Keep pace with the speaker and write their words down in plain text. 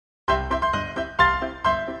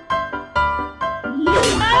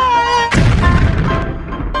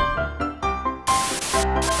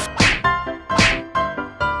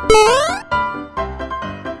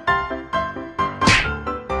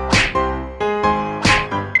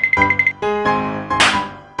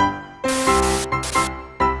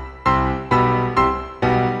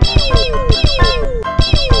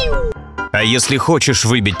А если хочешь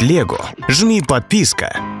выбить легу, жми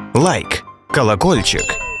подписка, лайк, колокольчик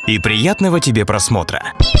и приятного тебе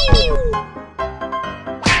просмотра.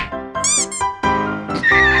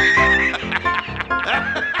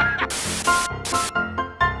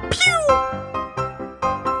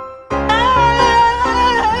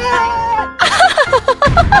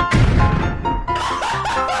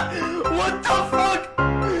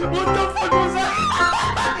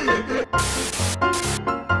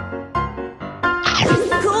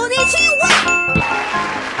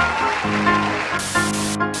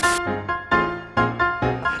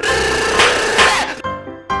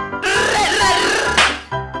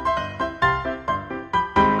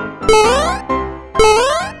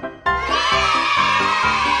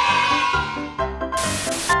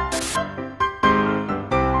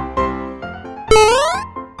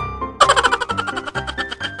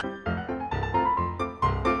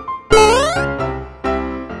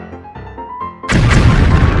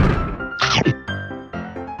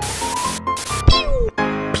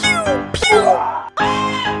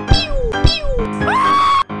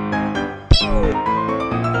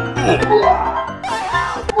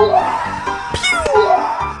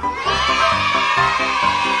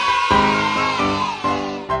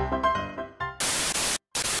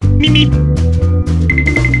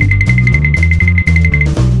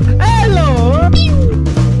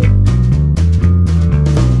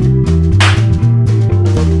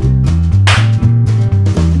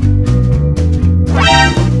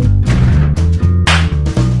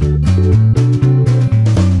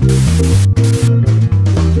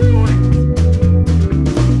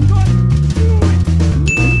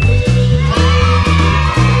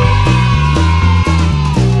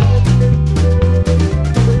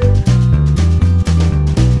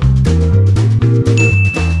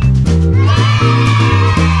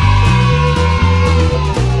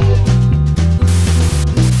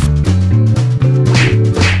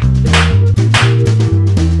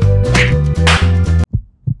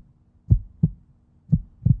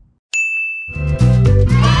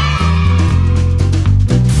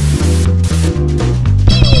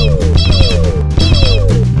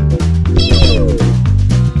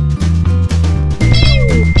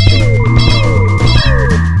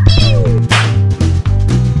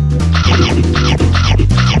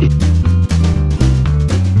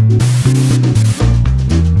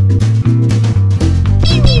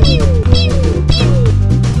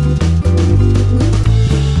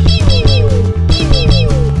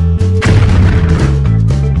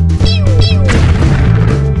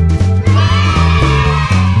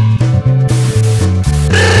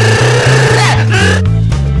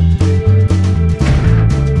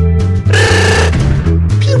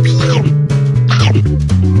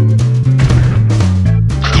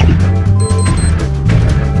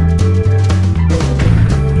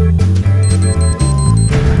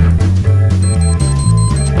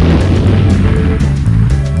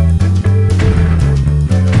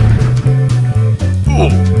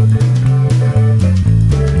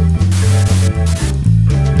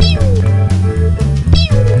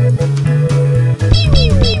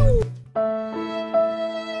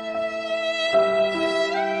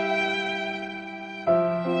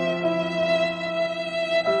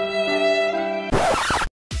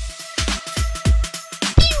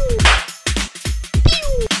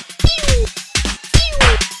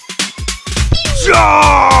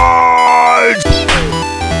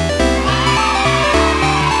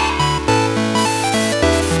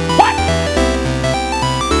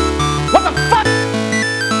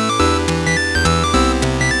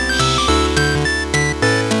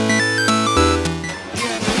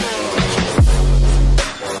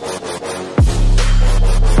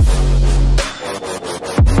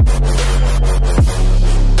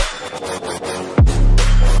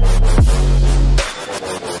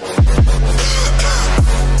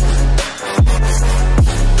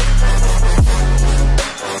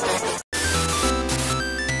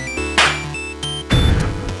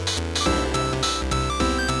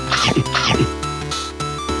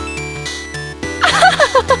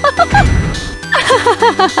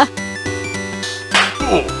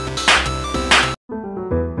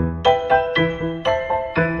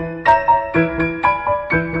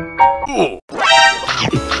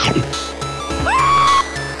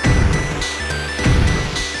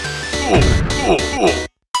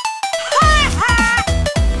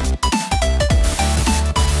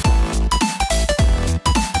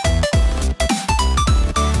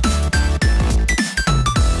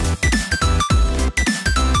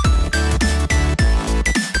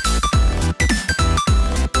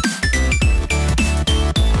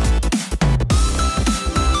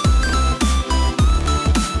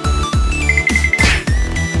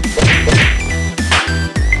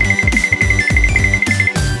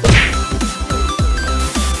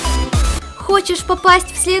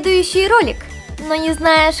 попасть в следующий ролик, но не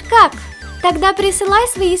знаешь как? Тогда присылай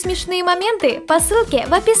свои смешные моменты по ссылке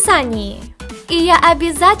в описании. И я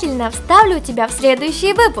обязательно вставлю тебя в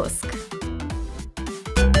следующий выпуск.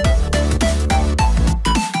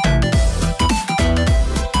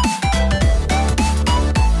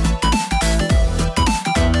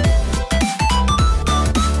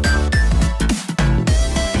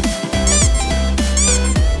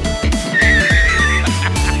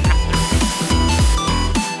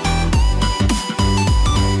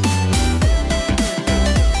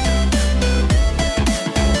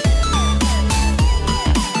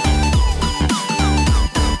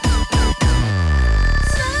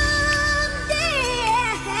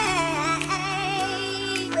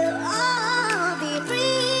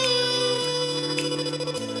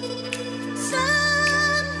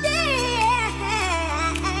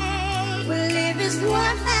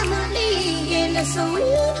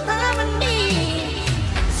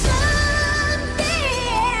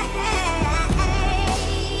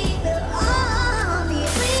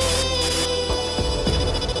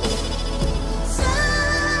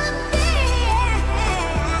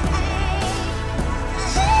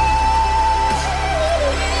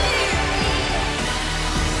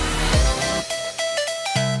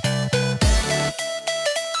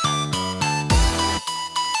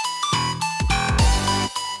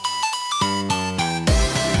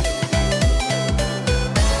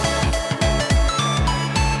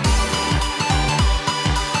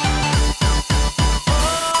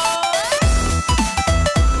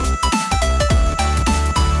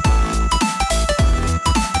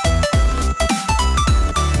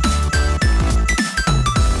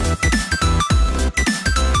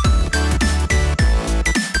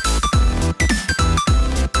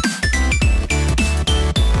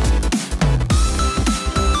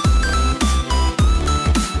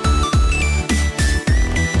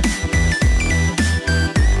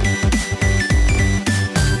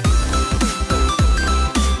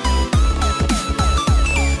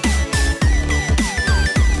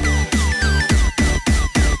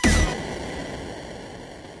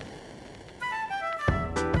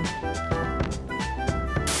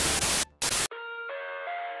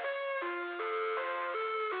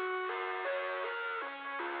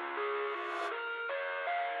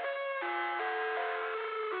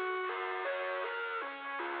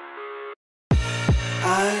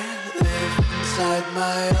 I live inside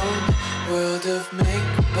my own world of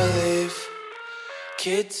make-believe.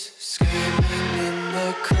 Kids screaming in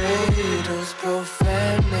their cradles,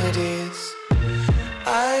 profanities.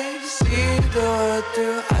 I see the world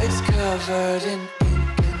through eyes covered in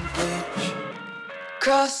ink and bleach.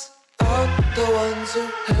 Cross out the ones who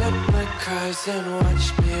heard my cries and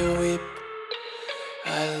watched me weep.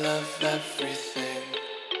 I love everything.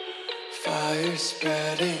 Fire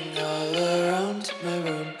spreading all around my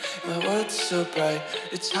room. My world's so bright,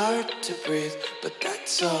 it's hard to breathe, but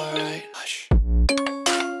that's alright. Hush.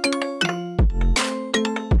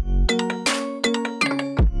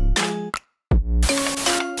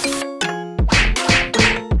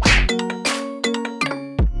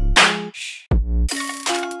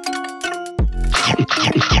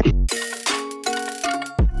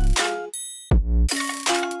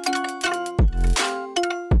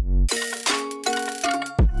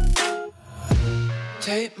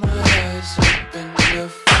 Take my eyes open to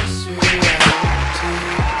face reality.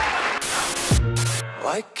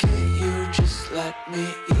 Why can't you just let me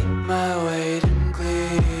eat my weight in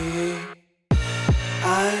glee?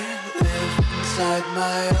 I live inside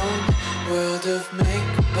my own world of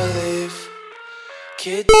make-believe.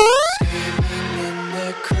 Kids screaming in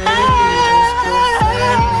their cradles,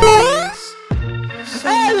 profanities.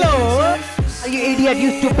 Hello! You idiot, you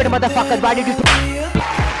stupid motherfucker, why did you...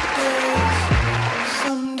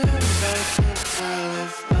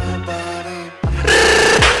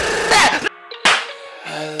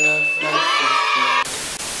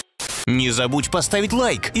 Не забудь поставить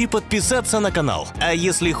лайк и подписаться на канал. А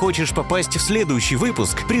если хочешь попасть в следующий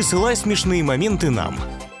выпуск, присылай смешные моменты нам.